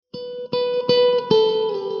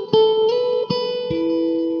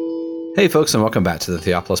Hey folks, and welcome back to the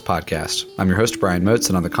Theopolis Podcast. I'm your host, Brian Motes,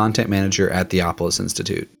 and I'm the content manager at Theopolis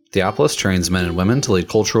Institute. Theopolis trains men and women to lead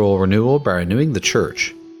cultural renewal by renewing the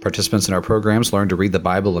church. Participants in our programs learn to read the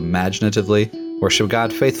Bible imaginatively, worship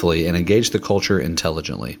God faithfully, and engage the culture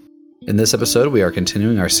intelligently. In this episode, we are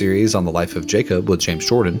continuing our series on the life of Jacob with James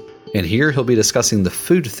Jordan, and here he'll be discussing the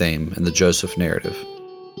food theme in the Joseph narrative.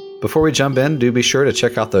 Before we jump in, do be sure to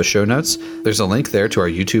check out those show notes. There's a link there to our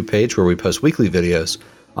YouTube page where we post weekly videos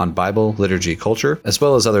on Bible, liturgy, culture, as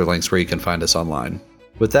well as other links where you can find us online.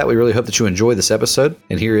 With that, we really hope that you enjoy this episode,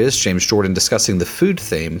 and here is James Jordan discussing the food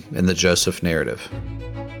theme in the Joseph narrative.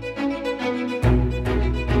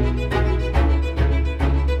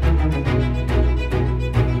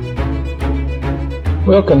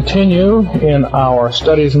 We'll continue in our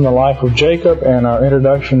studies in the life of Jacob and our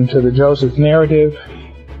introduction to the Joseph narrative,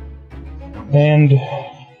 and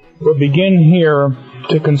we'll begin here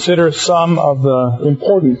to consider some of the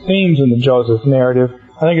important themes in the Joseph narrative.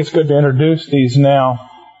 I think it's good to introduce these now.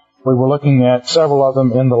 We were looking at several of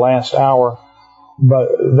them in the last hour, but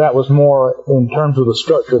that was more in terms of the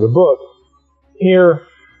structure of the book. Here,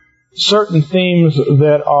 certain themes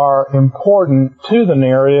that are important to the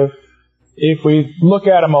narrative, if we look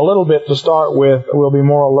at them a little bit to start with, we'll be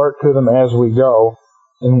more alert to them as we go,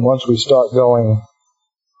 and once we start going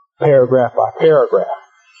paragraph by paragraph.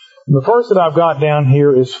 The first that I've got down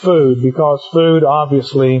here is food, because food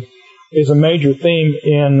obviously is a major theme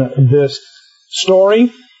in this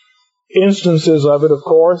story. Instances of it, of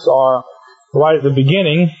course, are right at the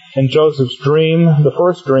beginning in Joseph's dream, the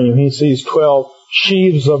first dream. He sees 12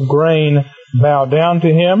 sheaves of grain bow down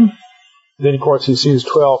to him. Then, of course, he sees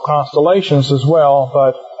 12 constellations as well,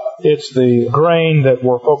 but it's the grain that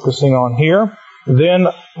we're focusing on here. Then,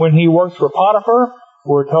 when he works for Potiphar,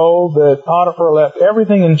 we're told that Potiphar left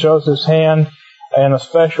everything in Joseph's hand, and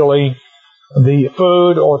especially the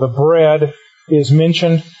food or the bread is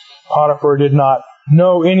mentioned. Potiphar did not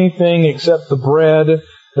know anything except the bread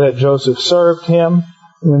that Joseph served him.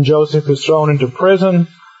 When Joseph is thrown into prison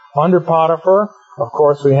under Potiphar, of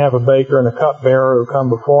course we have a baker and a cupbearer who come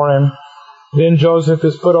before him. Then Joseph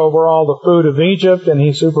is put over all the food of Egypt, and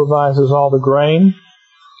he supervises all the grain.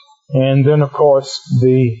 And then, of course,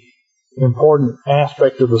 the important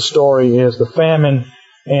aspect of the story is the famine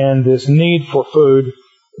and this need for food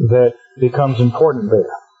that becomes important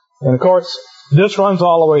there. And of course, this runs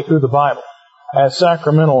all the way through the Bible. As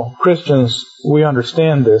sacramental Christians, we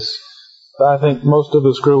understand this. I think most of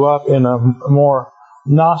us grew up in a more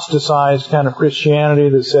Gnosticized kind of Christianity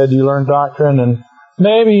that said you learn doctrine and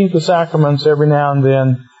maybe the sacraments every now and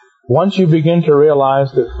then. Once you begin to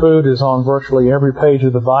realize that food is on virtually every page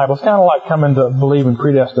of the Bible, it's kind of like coming to believe in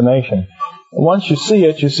predestination. Once you see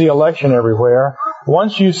it, you see election everywhere.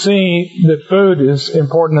 Once you see that food is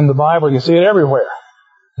important in the Bible, you see it everywhere.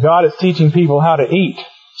 God is teaching people how to eat,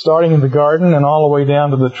 starting in the garden and all the way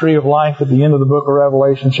down to the tree of life at the end of the book of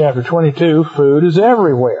Revelation, chapter 22. Food is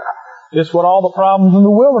everywhere. It's what all the problems in the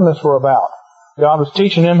wilderness were about. God was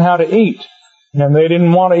teaching them how to eat. And they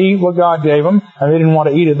didn't want to eat what God gave them, and they didn't want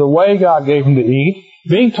to eat it the way God gave them to eat.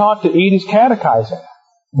 Being taught to eat is catechizing.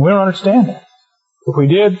 We don't understand it. If we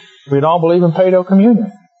did, we'd all believe in paedo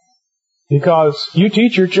communion. Because you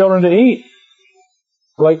teach your children to eat.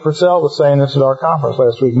 Blake Purcell was saying this at our conference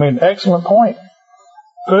last week. He made an excellent point.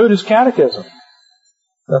 Food is catechism.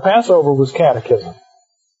 The Passover was catechism.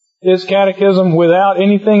 It's catechism without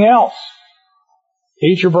anything else.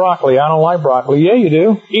 Eat your broccoli. I don't like broccoli. Yeah, you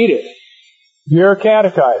do. Eat it. You're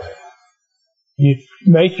catechizing. You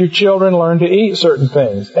make your children learn to eat certain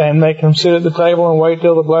things and make them sit at the table and wait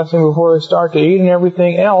till the blessing before they start to eat, and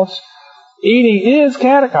everything else. Eating is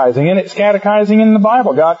catechizing, and it's catechizing in the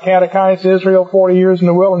Bible. God catechized Israel 40 years in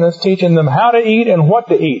the wilderness, teaching them how to eat and what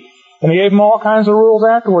to eat. And He gave them all kinds of rules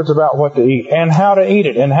afterwards about what to eat and how to eat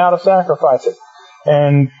it and how to sacrifice it.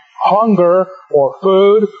 And hunger or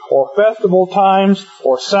food or festival times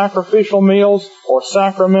or sacrificial meals or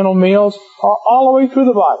sacramental meals are all the way through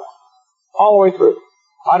the Bible. All the way through.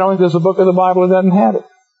 I don't think there's a book of the Bible that doesn't have it.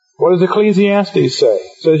 What does Ecclesiastes say?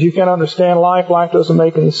 It says you can't understand life. Life doesn't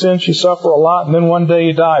make any sense. You suffer a lot and then one day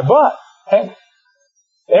you die. But, hey,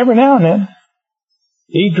 every now and then,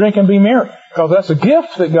 eat, drink, and be merry. Because that's a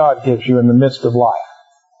gift that God gives you in the midst of life.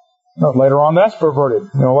 Now, later on, that's perverted.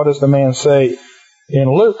 What does the man say in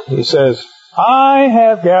Luke? He says, I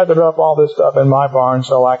have gathered up all this stuff in my barn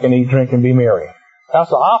so I can eat, drink, and be merry. That's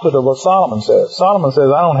the opposite of what Solomon says. Solomon says,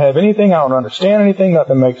 I don't have anything, I don't understand anything,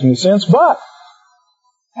 nothing makes any sense, but,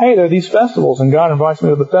 hey, there are these festivals, and God invites me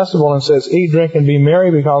to the festival and says, eat, drink, and be merry,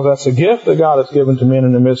 because that's a gift that God has given to men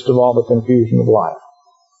in the midst of all the confusion of life.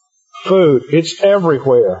 Food, it's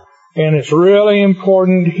everywhere. And it's really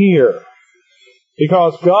important here.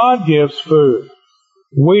 Because God gives food.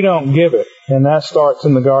 We don't give it. And that starts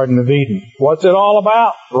in the Garden of Eden. What's it all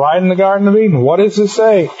about? Right in the Garden of Eden. What does it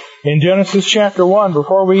say? In Genesis chapter 1,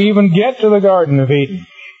 before we even get to the Garden of Eden,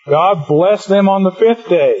 God blessed them on the 5th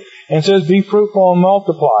day and says, be fruitful and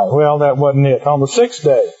multiply. Well, that wasn't it. On the 6th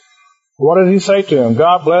day, what did He say to them?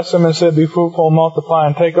 God blessed them and said, be fruitful and multiply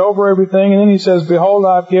and take over everything. And then He says, behold,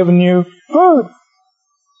 I've given you food.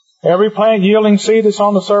 Every plant yielding seed that's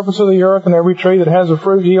on the surface of the earth and every tree that has a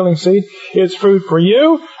fruit yielding seed, it's food for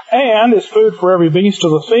you, and it's food for every beast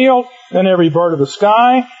of the field and every bird of the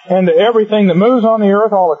sky and to everything that moves on the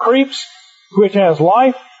earth, all the creeps, which has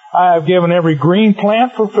life. I have given every green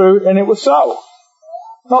plant for food, and it was so.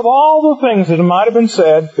 Of all the things that might have been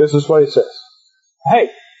said, this is what He says. Hey,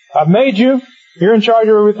 I've made you. You're in charge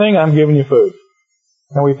of everything. I'm giving you food.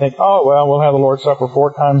 And we think, oh, well, we'll have the Lord's Supper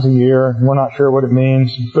 4 times a year. We're not sure what it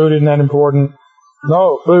means. Food isn't that important.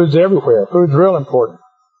 No, food's everywhere. Food's real important.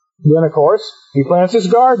 Then, of course, He plants His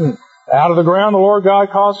garden. Out of the ground, the Lord God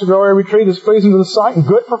caused to grow every tree that's pleasing to the sight and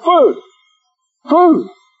good for food. Food.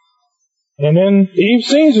 And then Eve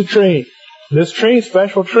sees a tree. This tree,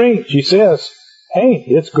 special tree. She says, hey,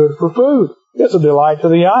 it's good for food. It's a delight to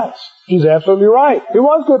the eyes. She's absolutely right. It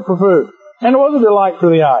was good for food. And it was a delight for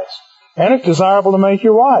the eyes. And it's desirable to make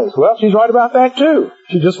you wise. Well, she's right about that too.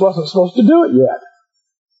 She just wasn't supposed to do it yet.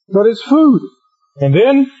 But it's food. And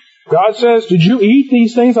then God says, did you eat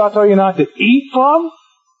these things I'll tell you not to eat from?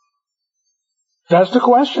 That's the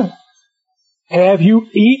question. Have you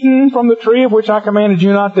eaten from the tree of which I commanded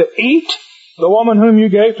you not to eat? The woman whom you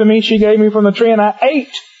gave to me, she gave me from the tree and I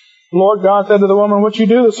ate. The Lord God said to the woman, what you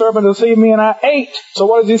do, the serpent deceived me and I ate. So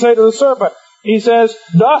what does He say to the serpent? He says,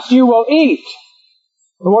 dust you will eat.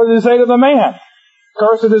 And what does He say to the man?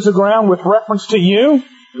 Cursed is the ground with reference to you.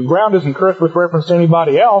 The ground isn't cursed with reference to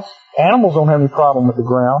anybody else. Animals don't have any problem with the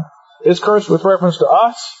ground. It's cursed with reference to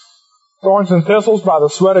us. Thorns and thistles, by the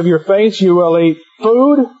sweat of your face you will eat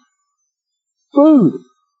food. Food.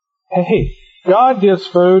 Hey, God gives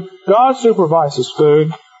food. God supervises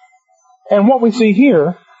food. And what we see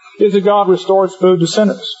here is that God restores food to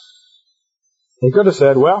sinners. He could have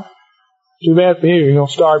said, well, too bad for you, you're going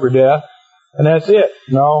to starve to death. And that's it.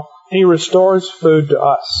 No, He restores food to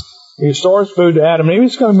us. He restores food to Adam. Maybe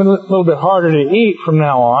it's going to be a little bit harder to eat from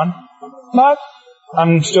now on, but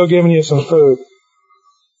I'm still giving you some food.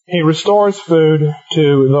 He restores food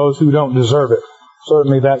to those who don't deserve it.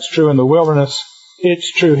 Certainly that's true in the wilderness.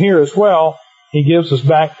 It's true here as well. He gives us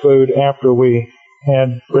back food after we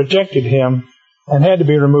had rejected Him and had to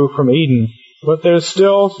be removed from Eden. But there's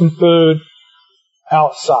still some food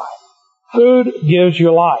outside. Food gives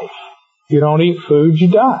you life. If you don't eat food, you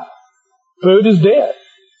die. Food is dead.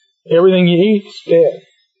 Everything you eat is dead.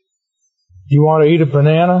 You want to eat a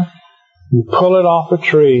banana? You pull it off a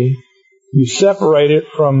tree. You separate it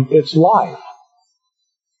from its life.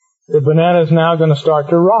 The banana is now going to start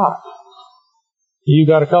to rot. You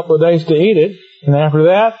got a couple of days to eat it, and after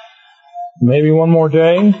that, maybe one more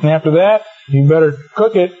day, and after that, you better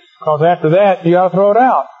cook it, because after that, you got to throw it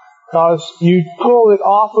out, because you pulled it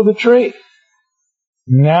off of the tree.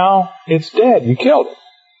 Now it's dead. You killed it.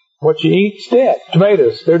 What you eat is dead.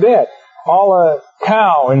 Tomatoes, they're dead. All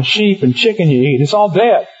cow and sheep and chicken you eat, it's all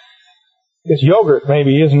dead. This yogurt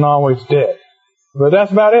maybe isn't always dead. But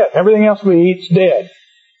that's about it. Everything else we eat is dead.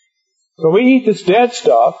 So we eat this dead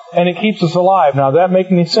stuff, and it keeps us alive. Now, does that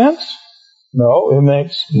make any sense? No, it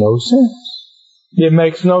makes no sense. It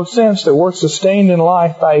makes no sense that we're sustained in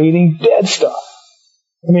life by eating dead stuff.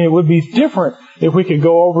 I mean, it would be different if we could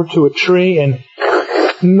go over to a tree and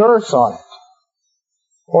nurse on it.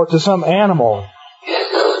 Or to some animal,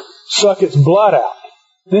 suck its blood out.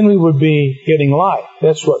 Then we would be getting life.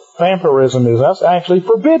 That's what vampirism is. That's actually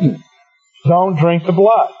forbidden. Don't drink the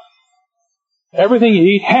blood. Everything you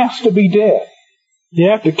eat has to be dead.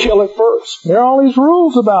 You have to kill it first. There are all these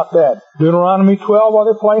rules about that. Deuteronomy 12,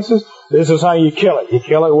 other places. This is how you kill it. You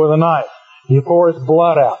kill it with a knife. You pour its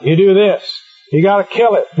blood out. You do this. You got to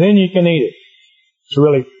kill it. Then you can eat it. It's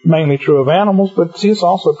really mainly true of animals, but see, it's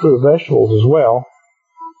also true of vegetables as well.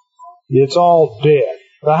 It's all dead.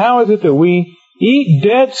 Now, how is it that we eat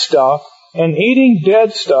dead stuff, and eating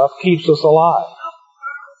dead stuff keeps us alive?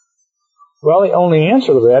 Well, the only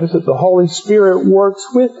answer to that is that the Holy Spirit works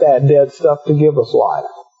with that dead stuff to give us life.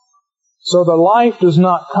 So the life does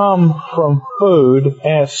not come from food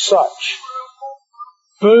as such.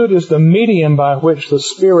 Food is the medium by which the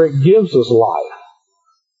Spirit gives us life.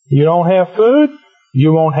 You don't have food,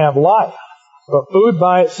 you won't have life. But food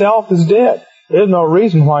by itself is dead. There's no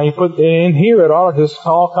reason why you put it in here. It ought to just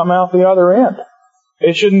all come out the other end.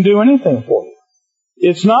 It shouldn't do anything for you.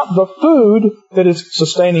 It's not the food that is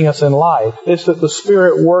sustaining us in life. It's that the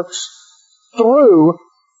Spirit works through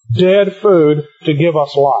dead food to give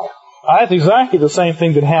us life. That's exactly the same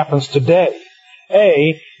thing that happens today.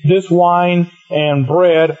 This wine and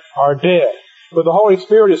bread are dead. But the Holy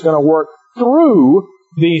Spirit is going to work through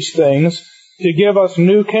these things to give us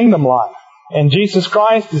new kingdom life. And Jesus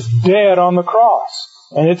Christ is dead on the cross.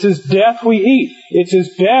 And it's His death we eat. It's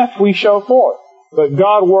His death we show forth. But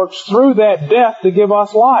God works through that death to give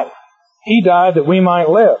us life. He died that we might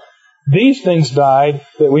live. These things died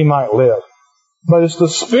that we might live. But it's the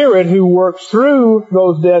Spirit who works through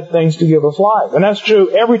those dead things to give us life. And that's true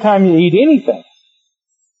every time you eat anything.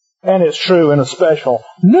 And it's true in a special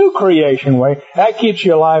new creation way. That keeps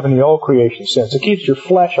you alive in the old creation sense. It keeps your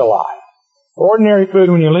flesh alive. Ordinary food,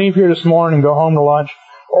 when you leave here this morning and go home to lunch,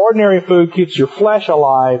 ordinary food keeps your flesh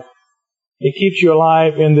alive. It keeps you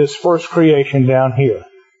alive in this first creation down here.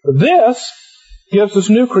 But this gives us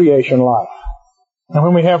new creation life. And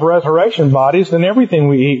when we have resurrection bodies, then everything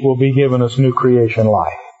we eat will be given us new creation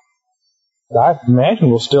life. I imagine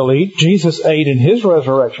we'll still eat. Jesus ate in His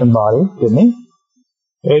resurrection body, didn't He?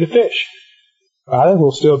 He ate a fish. I think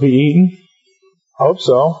we'll still be eating. Hope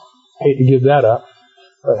so. Hate to give that up.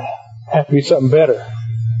 But have to be something better.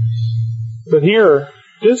 But here,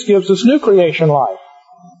 this gives us new creation life.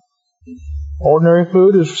 Ordinary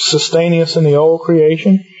food is sustaining us in the old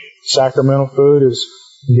creation. Sacramental food is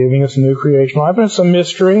giving us new creation life. And it's a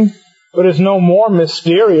mystery, but it's no more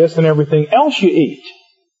mysterious than everything else you eat.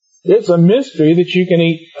 It's a mystery that you can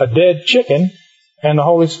eat a dead chicken, and the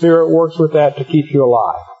Holy Spirit works with that to keep you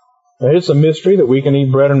alive. And it's a mystery that we can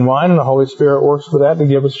eat bread and wine, and the Holy Spirit works with that to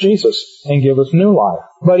give us Jesus and give us new life.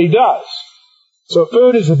 But He does. So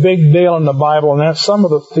food is a big deal in the Bible, and that's some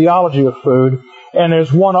of the theology of food. And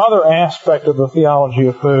there's one other aspect of the theology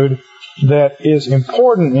of food that is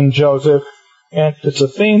important in Joseph, and it's a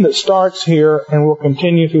theme that starts here and will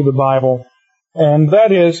continue through the Bible, and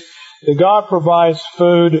that is that God provides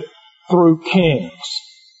food through kings.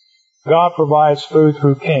 God provides food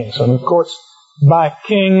through kings. And of course, by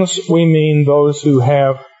kings, we mean those who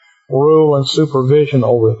have rule and supervision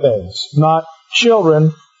over things. Not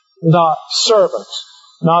children, not servants,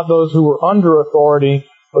 not those who are under authority,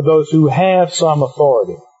 but those who have some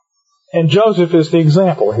authority. And Joseph is the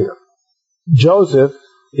example here. Joseph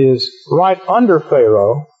is right under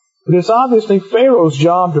Pharaoh, but it's obviously Pharaoh's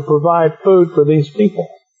job to provide food for these people.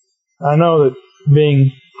 I know that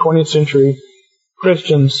being 20th century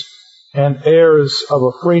Christians and heirs of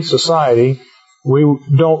a free society, we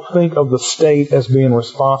don't think of the state as being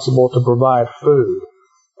responsible to provide food.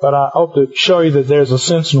 But I hope to show you that there's a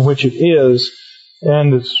sense in which it is,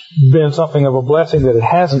 and it's been something of a blessing that it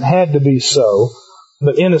hasn't had to be so,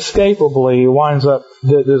 but inescapably winds up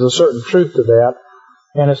that there's a certain truth to that,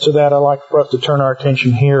 and it's to that I'd like for us to turn our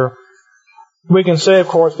attention here. We can say, of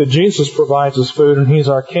course, that Jesus provides us food and He's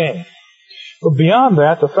our King. But beyond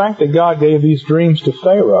that, the fact that God gave these dreams to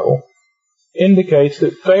Pharaoh indicates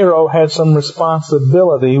that Pharaoh had some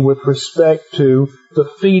responsibility with respect to the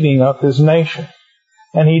feeding of his nation.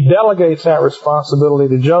 And he delegates that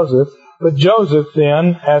responsibility to Joseph, but Joseph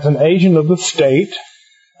then, as an agent of the state,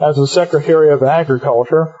 as the Secretary of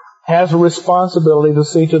Agriculture, has a responsibility to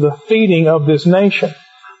see to the feeding of this nation.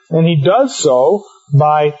 And he does so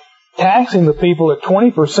by taxing the people at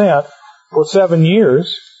 20% for 7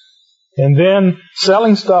 years, and then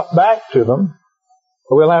selling stuff back to them.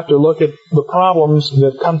 We'll have to look at the problems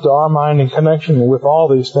that come to our mind in connection with all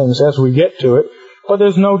these things as we get to it. But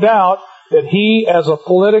there's no doubt that he, as a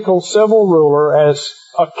political civil ruler, as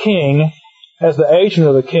a king, as the agent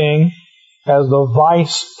of the king, as the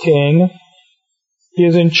vice king,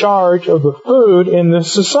 is in charge of the food in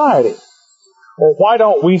this society. Well, why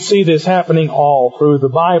don't we see this happening all through the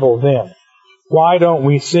Bible then? Why don't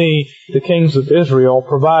we see the kings of Israel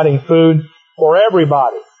providing food for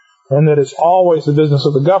everybody, and that it's always the business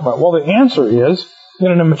of the government? Well, the answer is, in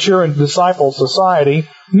a mature and disciple society,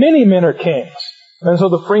 many men are kings. And so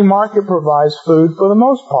the free market provides food for the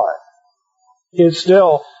most part. It's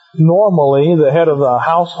still normally the head of the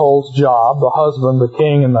household's job, the husband, the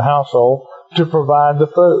king in the household, to provide the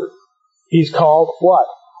food. He's called what?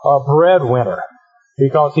 A breadwinner,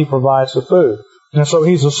 because he provides the food. And so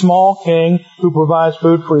he's a small king who provides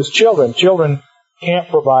food for his children. Children can't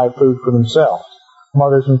provide food for themselves.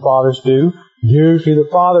 Mothers and fathers do. Usually the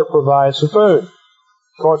father provides the food.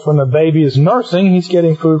 Of course, when the baby is nursing, he's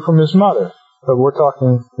getting food from his mother. But we're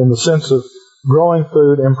talking in the sense of growing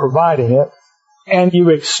food and providing it. And you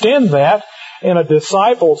extend that in a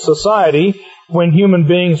disciple society when human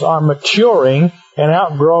beings are maturing and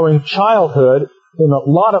outgrowing childhood, and a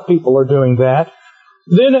lot of people are doing that,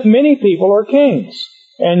 then many people are kings.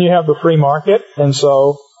 and you have the free market, and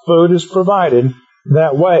so food is provided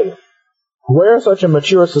that way. Where such a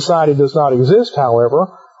mature society does not exist,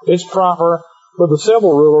 however, it's proper for the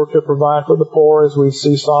civil ruler to provide for the poor, as we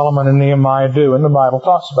see Solomon and Nehemiah do, and the Bible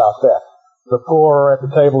talks about that. The poor are at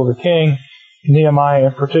the table of the king. Nehemiah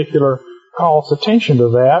in particular calls attention to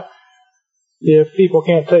that. If people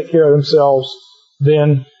can't take care of themselves,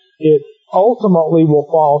 then it ultimately will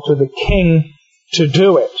fall to the king to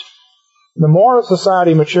do it. The more a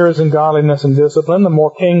society matures in godliness and discipline, the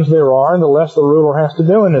more kings there are, and the less the ruler has to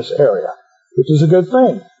do in this area, which is a good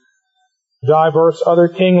thing. Diverse other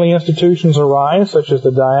kingly institutions arise, such as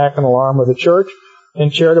the diaconal arm of the church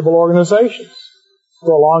and charitable organizations.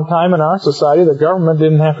 For a long time in our society, the government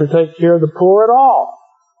didn't have to take care of the poor at all,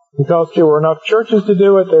 because there were enough churches to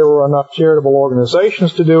do it, there were enough charitable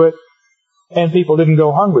organizations to do it, and people didn't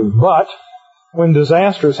go hungry. But when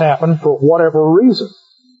disasters happen, for whatever reason,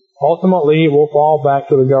 ultimately it will fall back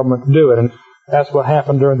to the government to do it. And that's what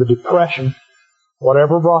happened during the Depression.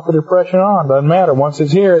 Whatever brought the Depression on, doesn't matter. Once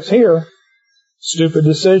it's here, it's here. Stupid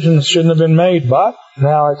decisions shouldn't have been made, but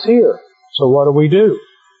now it's here. So what do?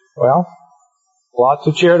 Well, lots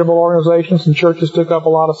of charitable organizations and churches took up a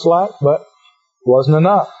lot of slack, but it wasn't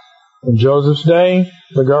enough. In Joseph's day,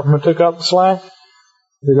 the government took up the slack.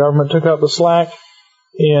 The government took up the slack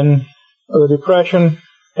in the Depression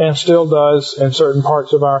and still does in certain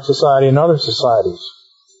parts of our society and other societies.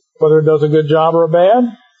 Whether it does a good job or a bad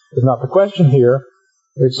is not the question here.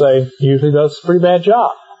 We'd say it usually does a pretty bad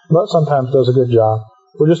job, but sometimes does a good job.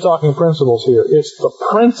 We're just talking principles here. The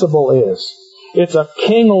principle is, it's a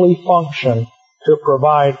kingly function to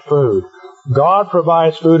provide food. God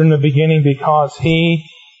provides food in the beginning because He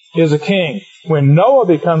is a king. When Noah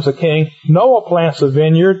becomes a king, Noah plants a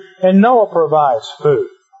vineyard and Noah provides food.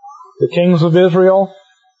 The kings of Israel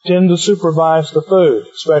tend to supervise the food,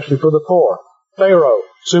 especially for the poor. Pharaoh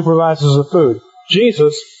supervises the food.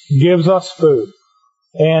 Jesus gives us food.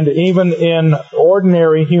 And even in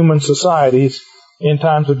ordinary human societies, in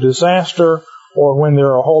times of disaster, or when there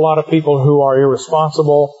are a whole lot of people who are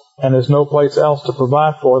irresponsible and there's no place else to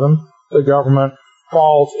provide for them, the government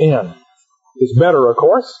falls in. It's better, of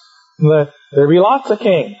course, that there be lots of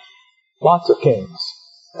kings,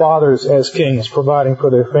 fathers as kings providing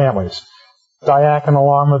for their families,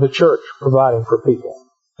 diaconal arm of the church providing for people.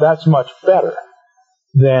 That's much better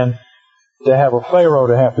than to have a Pharaoh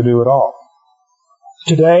to have to do it all.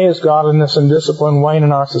 Today, as godliness and discipline wane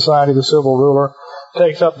in our society, the civil ruler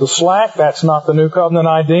takes up the slack. That's not the New Covenant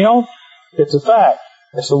ideal. It's a fact.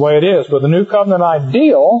 It's the way it is. But the New Covenant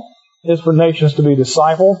ideal is for nations to be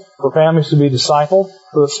discipled, for families to be discipled,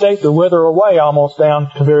 for the state to wither away almost down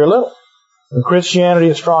to very little. When Christianity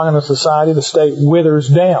is strong in a society, the state withers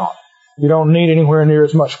down. You don't need anywhere near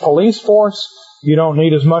as much police force. You don't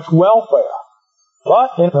need as much welfare.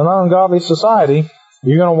 But in an ungodly society,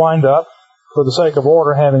 you're going to wind up, for the sake of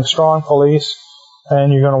order, having strong police,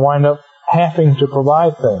 and you're going to wind up having to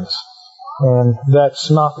provide things. And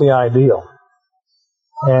that's not the ideal.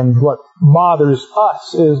 And what bothers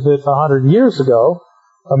us is that 100 years ago,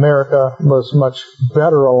 America was much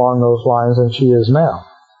better along those lines than she is now.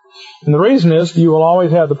 And the reason is, you will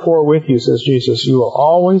always have the poor with you, says Jesus. You will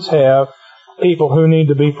always have people who need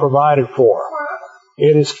to be provided for.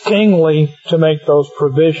 It is kingly to make those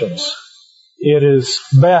provisions. It is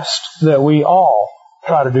best that we all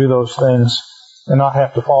try to do those things and not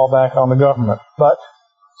have to fall back on the government. But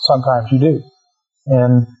sometimes you do.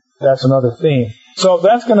 And that's another theme. So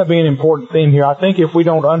that's going to be an important theme here. I think if we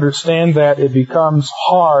don't understand that, it becomes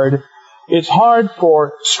hard. It's hard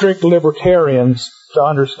for strict libertarians to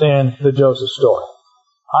understand the Joseph story.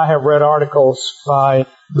 I have read articles by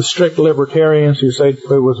the strict libertarians who say it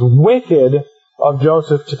was wicked of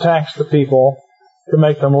Joseph to tax the people, to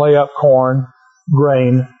make them lay up corn,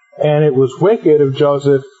 grain, and it was wicked of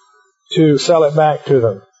Joseph to sell it back to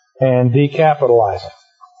them and decapitalize it.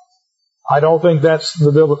 I don't think that's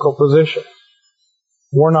the biblical position.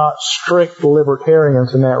 We're not strict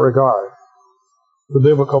libertarians in that regard. The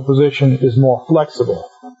biblical position is more flexible.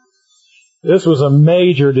 This was a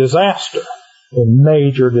major disaster. In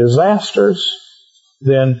major disasters,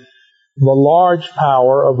 then the large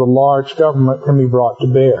power of the large government can be brought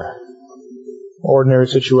to bear. Ordinary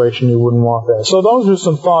situation, you wouldn't want that. So those are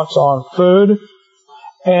some thoughts on food,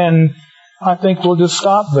 and I think we'll just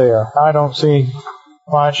stop there. I don't see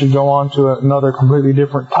why I should go on to another completely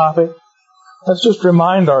different topic. Let's just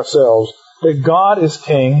remind ourselves that God is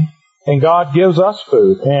King, and God gives us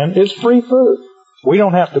food, and it's free food. We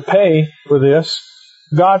don't have to pay for this.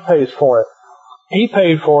 God pays for it. He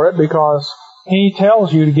paid for it because He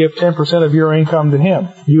tells you to give 10% of your income to Him.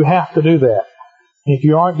 You have to do that. If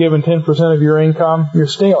you aren't given 10% of your income, you're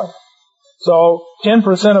stealing. So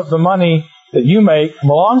 10% of the money that you make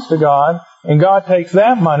belongs to God, and God takes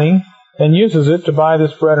that money and uses it to buy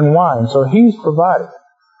this bread and wine. So He's provided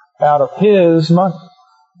out of His money.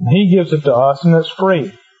 He gives it to us, and it's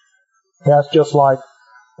free. That's just like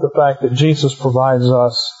the fact that Jesus provides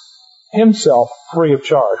us Himself free of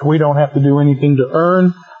charge. We don't have to do anything to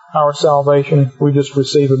earn our salvation. We just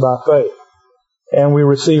receive it by faith. And we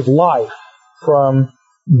receive life from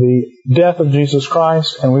the death of Jesus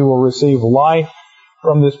Christ, and we will receive life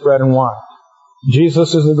from this bread and wine.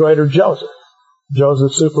 Jesus is the greater Joseph.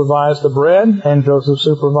 Joseph supervised the bread, and Joseph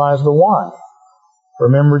supervised the wine.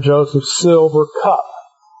 Remember, Joseph's silver cup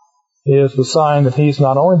is the sign that he's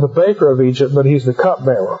not only the baker of Egypt, but he's the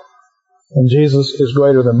cupbearer. And Jesus is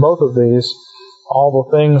greater than both of these. All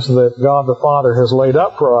the things that God the Father has laid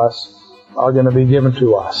up for us are going to be given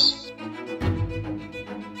to us.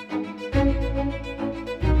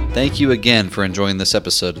 Thank you again for enjoying this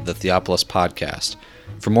episode of the Theopolis Podcast.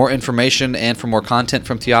 For more information and for more content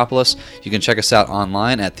from Theopolis, you can check us out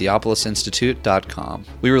online at theopolisinstitute.com.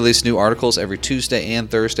 We release new articles every Tuesday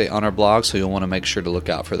and Thursday on our blog, so you'll want to make sure to look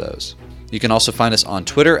out for those. You can also find us on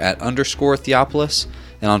Twitter at _Theopolis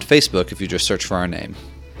and on Facebook if you just search for our name.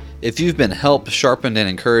 If you've been helped, sharpened, and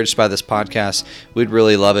encouraged by this podcast, we'd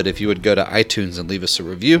really love it if you would go to iTunes and leave us a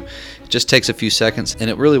review. It just takes a few seconds,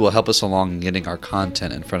 and it really will help us along in getting our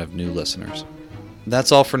content in front of new listeners.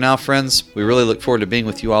 That's all for now, friends. We really look forward to being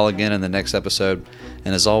with you all again in the next episode.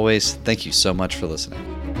 And as always, thank you so much for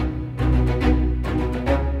listening.